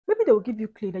they will give you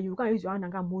clay that you can use your hand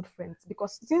and go mold friends,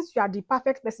 because since you are the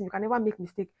perfect person, you can never make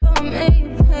mistake.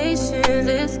 Patience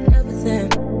is everything.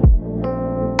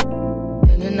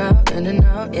 In and out, in and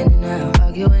out, in and out,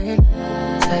 arguing,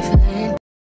 trifling.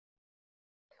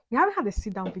 We haven't had a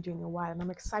sit-down video in a while, and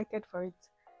I'm excited for it.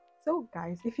 So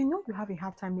guys, if you know you have a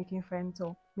hard time making friends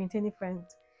or maintaining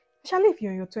friends, especially if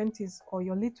you're in your 20s or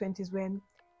your late 20s when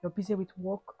you're busy with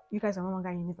work, you guys are no longer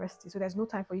in university, so there's no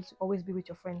time for you to always be with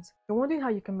your friends. You're wondering how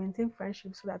you can maintain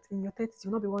friendships so that in your 30s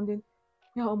you'll not be wondering,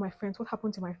 where are all my friends? What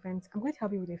happened to my friends? I'm going to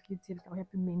help you with a few tips that will help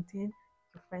you maintain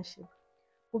your friendship.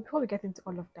 But before we get into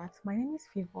all of that, my name is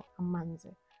Favor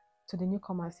Amanze. To the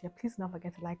newcomers here, please don't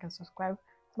forget to like and subscribe.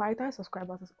 To my returning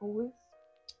subscribers, as always,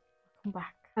 welcome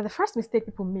back. Now, the first mistake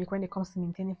people make when it comes to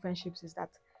maintaining friendships is that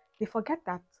they forget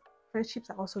that friendships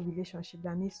are also relationships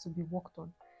that needs to be worked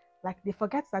on. Like, they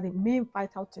forget that the main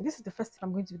vital thing, this is the first tip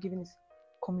I'm going to be giving, is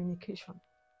communication.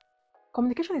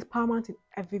 Communication is paramount in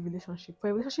every relationship.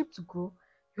 For a relationship to grow,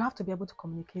 you have to be able to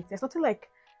communicate. There's nothing like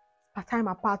a time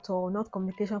apart or not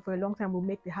communication for a long time will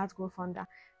make the heart grow fonder.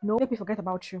 No, make me forget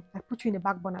about you. I put you in the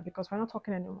back burner because we're not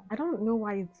talking anymore. I don't know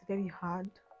why it's very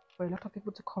hard for a lot of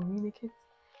people to communicate.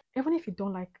 Even if you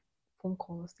don't like phone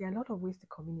calls, there are a lot of ways to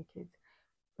communicate.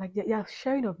 Like there are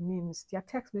sharing of memes, there are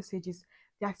text messages,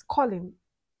 there's calling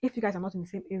if you guys are not in the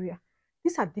same area.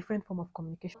 These are different forms of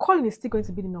communication. Calling is still going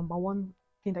to be the number one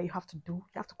thing that you have to do.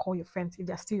 You have to call your friends if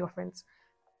they're still your friends.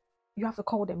 You have to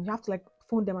call them. You have to like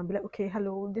phone them and be like, okay,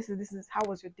 hello, this is how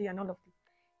was your day and all of this.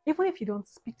 Even if you don't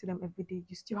speak to them every day,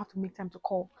 you still have to make time to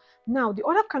call. Now, the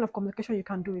other kind of communication you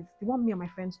can do is the one me and my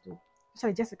friends do.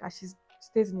 Especially Jessica, she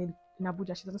stays in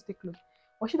Abuja, she doesn't stay close.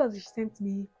 What she does is she sends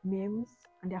me memes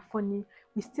and they're funny.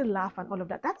 We still laugh and all of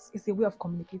that. That is a way of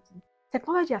communicating.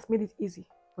 Technology has made it easy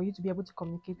for you to be able to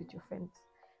communicate with your friends.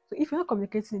 So if you're not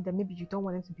communicating with them, maybe you don't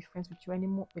want them to be friends with you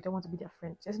anymore. You don't want to be their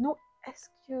friends. There's no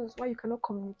excuse why you cannot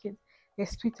communicate.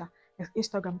 There's Twitter, there's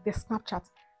Instagram, there's Snapchat.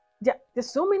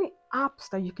 There's so many apps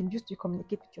that you can use to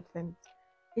communicate with your friends.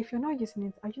 If you're not using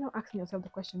it, are you not asking yourself the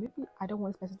question, maybe I don't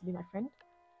want this person to be my friend?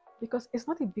 Because it's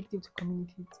not a big deal to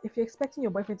communicate. If you're expecting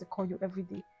your boyfriend to call you every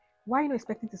day, why are you not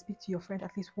expecting to speak to your friend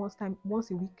at least once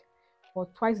a week or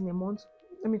twice in a month?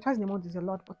 I mean, twice in a month is a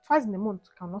lot, but twice in a month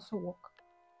can also work.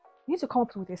 You need to come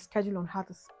up with a schedule on how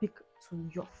to speak to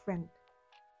your friend.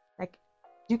 Like,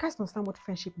 do you guys understand what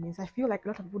friendship means? I feel like a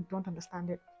lot of people don't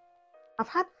understand it. I've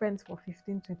had friends for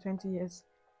 15 to 20 years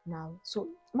now, so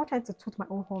I'm not trying to toot my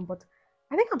own horn, but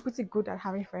I think I'm pretty good at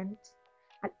having friends.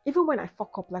 And even when I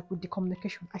fuck up, like with the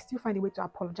communication, I still find a way to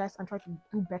apologize and try to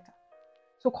do better.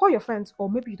 So call your friends, or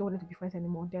maybe you don't want them to be friends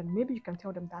anymore, then maybe you can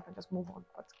tell them that and just move on.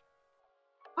 But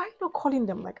why are you not calling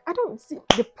them? Like, I don't see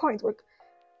the point. Like,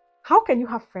 how can you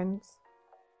have friends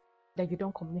that you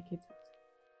don't communicate with?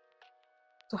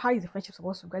 So how is the friendship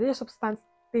supposed to go? They just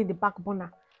stay in the back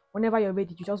burner. Whenever you're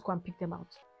ready, you just go and pick them out.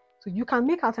 So you can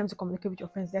make out time to communicate with your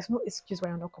friends. There's no excuse why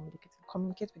you're not communicating.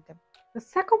 Communicate with them. The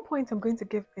second point I'm going to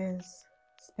give is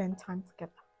spend time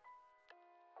together.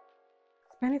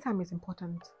 Spending time is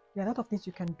important. There are a lot of things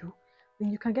you can do. Then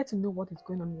you can get to know what is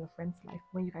going on in your friend's life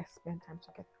when you guys spend time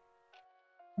together.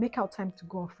 Make out time to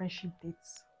go on friendship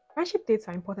dates. Friendship dates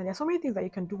are important. There are so many things that you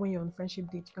can do when you're on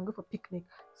friendship dates. You can go for picnic,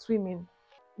 swimming,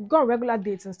 go on regular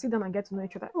dates and sit down and get to know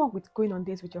each other. Along with going on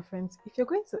dates with your friends, if you're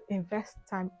going to invest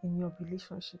time in your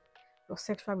relationship, your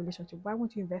sexual relationship, why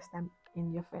won't you invest time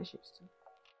in your friendships too?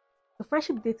 The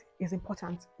friendship date is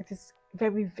important. It is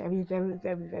very, very, very,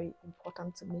 very, very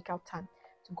important to make out time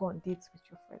to go on dates with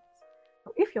your friends.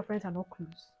 Now, if your friends are not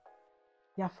close,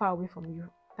 they are far away from you,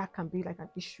 that can be like an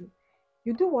issue.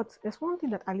 You do what? There's one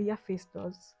thing that Aliyah Face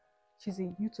does. She's a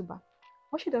YouTuber.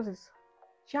 What she does is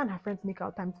she and her friends make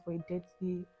out time for a date.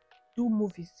 They do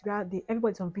movies where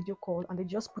everybody's on video call and they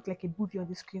just put like a movie on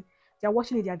the screen. They're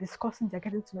watching it, they're discussing, they're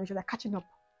getting to know each other, catching up.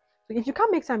 So if you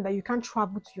can't make time that you can't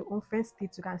travel to your own friend's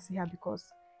state to go and see her because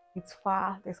it's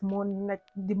far, there's money, like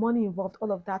the money involved,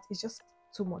 all of that is just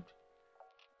too much.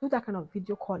 Do that kind of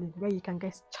video calling where you can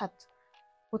guys chat,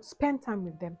 but spend time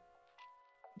with them.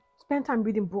 Spend time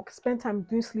reading books, spend time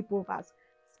doing sleepovers,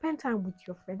 spend time with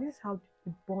your friend. This is how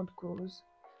the bond grows.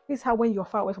 This is how when you're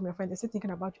far away from your friend, they're still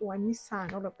thinking about you, oh, I miss her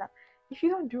and all of that. If you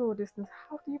don't do all these things,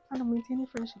 how do you plan on maintaining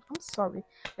friendship? I'm sorry.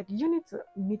 Like, you need to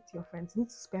meet your friends, you need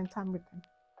to spend time with them.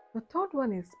 The third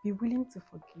one is be willing to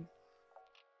forgive.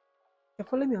 If you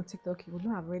follow me on TikTok, you would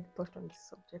not have already touched on this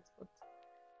subject, but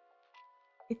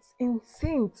it's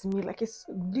insane to me. Like, it's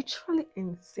literally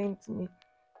insane to me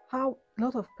how a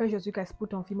lot of pressures you guys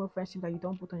put on female friendship that you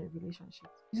don't put on your relationship.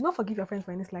 You do not forgive your friends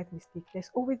for any slight mistake.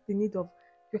 There's always the need of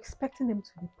you're expecting them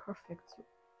to be perfect.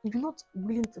 You're not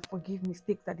willing to forgive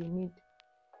mistakes that they made.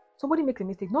 Somebody makes a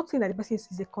mistake, not saying that the person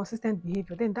is a consistent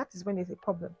behavior, then that is when there's a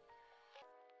problem.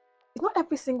 It's not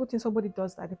every single thing somebody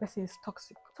does that the person is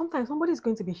toxic. Sometimes somebody is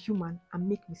going to be human and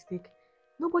make mistake.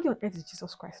 Nobody on earth is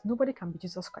Jesus Christ. Nobody can be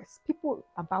Jesus Christ. People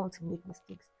are bound to make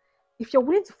mistakes. If you're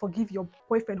willing to forgive your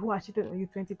boyfriend who has cheated on you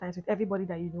 20 times with everybody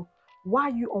that you know, why are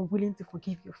you unwilling to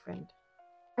forgive your friend?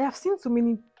 I have seen so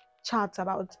many chats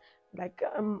about like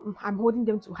I'm holding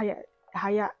them to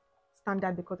higher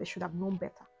standard because they should have known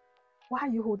better. Why are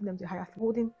you holding them to higher?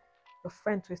 Holding your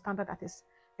friend to a standard that is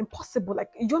impossible. Like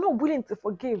you're not willing to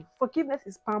forgive. Forgiveness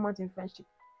is paramount in friendship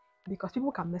because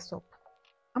people can mess up.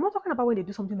 I'm not talking about when they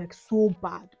do something like so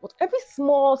bad, but every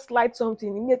small slight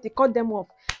something, immediately cut them off.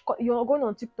 You're going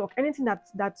on TikTok, anything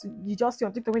that you just see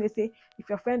on TikTok when they say if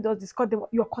your friend does this, cut them off,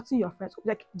 you're cutting your friends.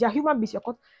 Like they're human beings, you're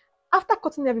cut. After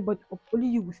cutting everybody off, only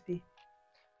you will stay.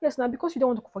 Yes, now because you don't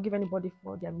want to forgive anybody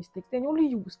for their mistakes, then only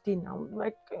you will stay now.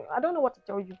 Like I don't know what to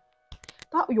tell you.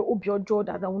 That your obi jaw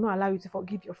that will not allow you to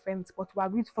forgive your friends, but you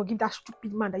agree to forgive that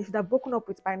stupid man that you should have broken up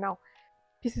with by now.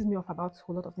 Pisses me off about a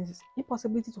whole lot of things. It's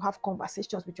impossibility to have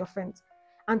conversations with your friends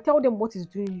and tell them what is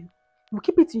doing you. You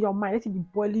keep it in your mind, let it be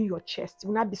boiling your chest. You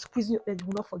will not be squeezing your head, you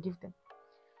will not forgive them.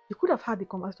 You could have had the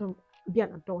conversation, be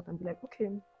an adult and be like, okay,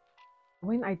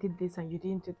 when I did this and you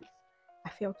didn't do this, I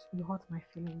felt you hurt my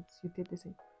feelings, you did this.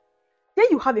 Then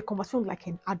you have a conversation like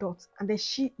an adult, and then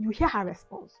you hear her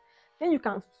response. Then you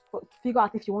can figure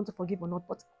out if you want to forgive or not.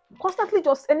 But constantly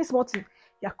just any small thing,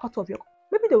 you're cut off.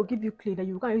 Maybe they will give you clay that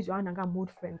you can use your hand and go and mold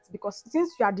friends. Because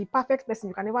since you are the perfect person,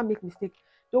 you can never make mistake.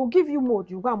 They will give you mold.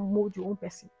 You go and mold your own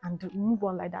person and move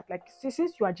on like that. Like since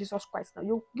you are Jesus Christ now,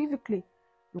 you'll give you clay.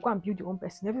 You go and build your own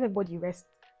person. Everybody rest.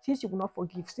 Since you will not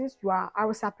forgive, since you are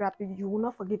happy, you will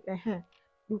not forgive.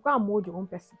 You go and mold your own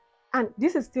person. And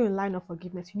this is still in line of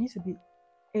forgiveness. You need to be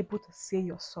able to say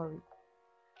you're sorry.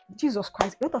 Jesus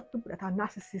Christ, a lot of people that are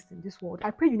narcissists in this world,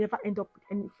 I pray you never end up with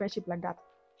any friendship like that.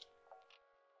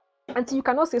 Until you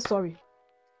cannot say sorry.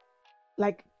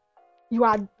 Like, you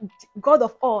are God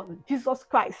of all, Jesus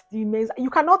Christ, the Messiah. You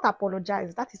cannot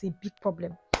apologize. That is a big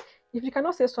problem. If you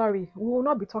cannot say sorry, we will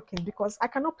not be talking because I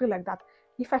cannot play like that.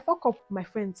 If I fuck up with my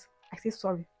friends, I say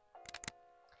sorry.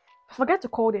 If I forget to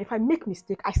call them, if I make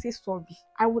mistake, I say sorry.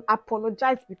 I will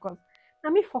apologize because I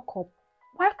may fuck up.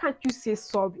 Why can't you say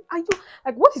sorry? Are you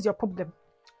like, what is your problem?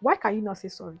 Why can you not say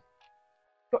sorry?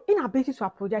 Your inability to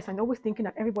apologize and always thinking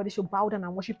that everybody should bow down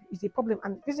and worship is a problem,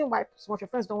 and the reason why some of your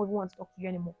friends don't even want to talk to you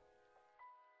anymore.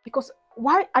 Because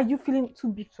why are you feeling too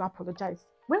big to apologize?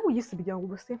 When we used to be young, we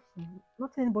would say,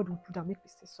 not anybody would do that, make me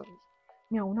say sorry.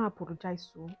 Me, I will not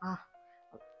apologize. So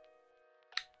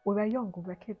we were young, we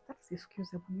were kids. That is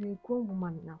excusable. You're a grown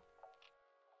woman now.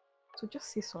 So just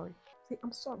say sorry. Say,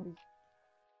 I'm sorry.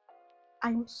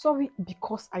 I'm sorry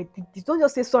because I did this. Don't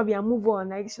just say sorry and move on.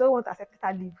 Like, she don't want to accept it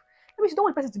and leave. I mean, she don't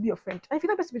want the person to be your friend. And if you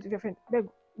don't want the person to be your friend,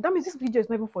 that means this video is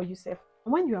not even for you, Seth.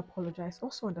 And when you apologize,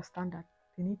 also understand that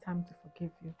they need time to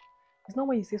forgive you. It's not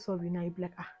when you say sorry now, you'll be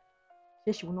like,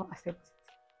 she will not accept it.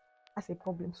 That's a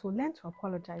problem. So learn to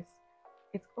apologize.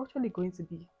 It's actually going to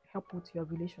be helpful to your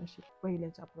relationship when you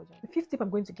learn to apologize. The fifth tip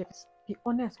I'm going to give is be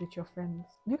honest with your friends.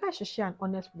 You guys should share an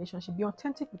honest relationship. Be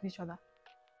authentic with each other.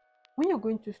 When you're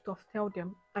going through stuff, tell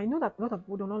them. I know that a lot of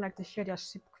people do not like to share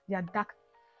their dark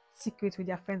secrets with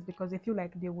their friends because they feel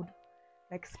like they would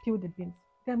like spill the beans.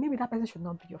 Then maybe that person should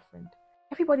not be your friend.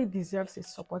 Everybody deserves a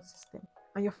support system,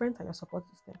 and your friends are your support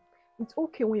system. It's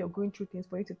okay when you're going through things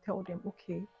for you to tell them,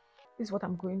 okay, this is what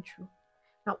I'm going through.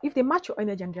 Now, if they match your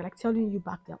energy and they're like telling you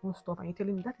back their own stuff and you're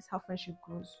telling them that is how friendship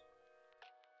grows.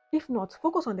 If not,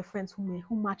 focus on the friends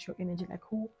who match your energy, like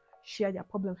who share their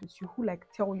problems with you, who like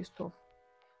tell you stuff.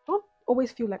 Don't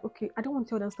always feel like, okay, I don't want to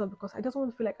tell them stuff because I don't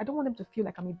want them to feel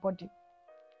like I'm a body.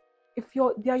 If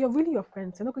they are really your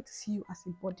friends, they're not going to see you as a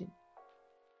body.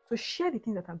 So share the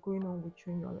things that are going on with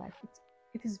you in your life.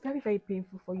 It is very, very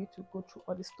painful for you to go through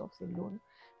all these stuff alone,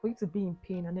 for you to be in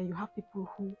pain, and then you have people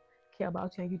who care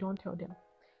about you and you don't tell them.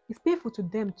 It's painful to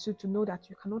them too to know that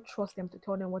you cannot trust them to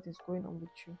tell them what is going on with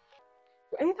you.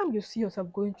 So anytime you see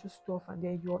yourself going through stuff and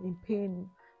then you're in pain,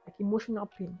 like emotional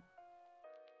pain,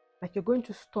 like you're going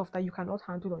through stuff that you cannot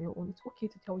handle on your own, it's okay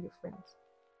to tell your friends.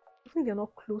 Even if they're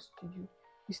not close to you,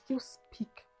 you still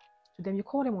speak to them. You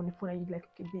call them on the phone and you're like,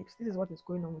 okay, babes, this is what is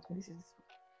going on with me.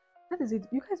 That is it.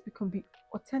 You guys can be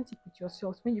authentic with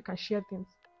yourselves when you can share things.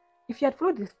 If you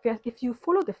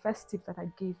follow the first tips that I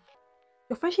gave,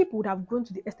 your friendship would have grown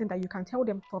to the extent that you can tell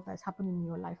them stuff that is happening in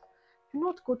your life. Do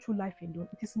not go through life alone.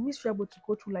 It is miserable to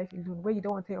go through life alone where you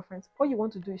don't want to tell your friends. All you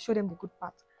want to do is show them the good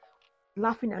part,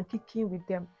 laughing and kicking with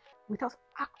them without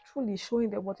actually showing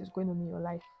them what is going on in your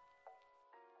life.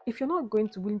 If you're not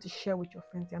willing to share with your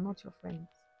friends, they're not your friends.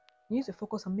 You need to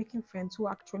focus on making friends who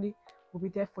actually will be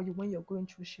there for you when you're going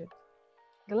through shit.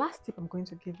 The last tip I'm going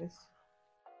to give is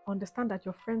understand that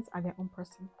your friends are their own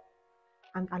person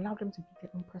and allow them to be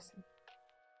their own person.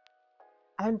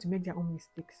 Allow them to make their own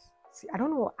mistakes. See, I don't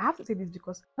know. I have to say this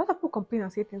because a lot of people complain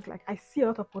and say things like, I see a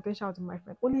lot of potential in my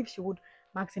friend. Only if she would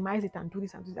maximize it and do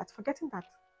this and do that. Forgetting that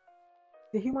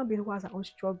the human being who has her own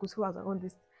struggles, who has her own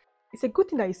this. It's a good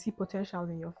thing that you see potential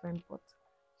in your friend, but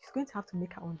she's going to have to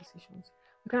make her own decisions.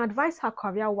 You can advise her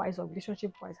career-wise or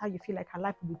relationship-wise, how you feel like her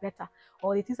life will be better,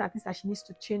 or the things that she needs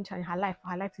to change in her life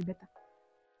for her life to be better.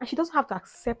 And she doesn't have to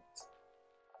accept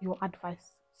your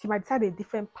advice. She might decide a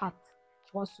different path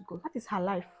she wants to go. That is her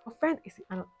life. Her friend is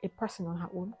a person on her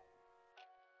own.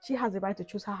 She has the right to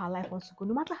choose how her life wants to go.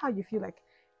 No matter how you feel like,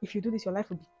 if you do this, your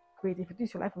life will be great. If you do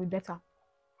this, your life will be better.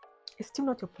 It's still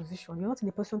not your position. You're not in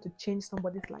a position to change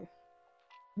somebody's life.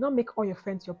 Do not make all your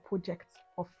friends your projects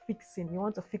of fixing. You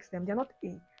want to fix them. They're not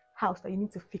a house that you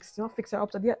need to fix. You don't fix them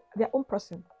up. So they're their own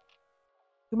person.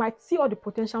 You might see all the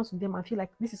potentials in them and feel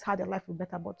like this is how their life will be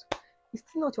better, but it's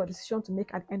still not your decision to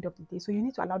make at the end of the day. So you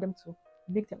need to allow them to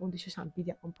make their own decision and be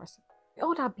their own person. With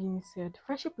all that being said,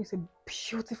 friendship is a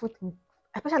beautiful thing,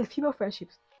 especially female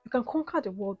friendships. You can conquer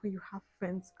the world when you have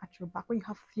friends at your back, when you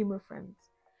have female friends.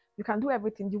 You can do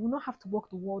everything. You will not have to walk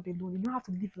the world alone. You don't have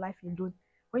to live life alone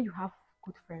when you have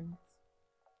good friends.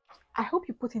 I hope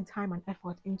you put in time and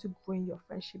effort into growing your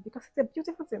friendship because it's a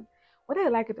beautiful thing. Whether you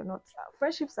like it or not,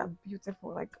 friendships are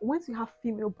beautiful. Like once you have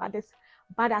female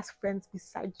badass friends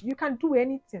beside you, you can do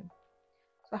anything.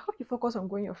 So I hope you focus on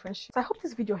growing your friendship. So I hope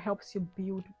this video helps you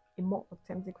build a more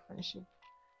authentic friendship.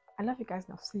 I love you guys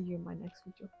and I'll see you in my next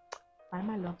video. Bye,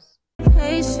 my loves.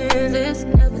 Patience is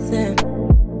everything.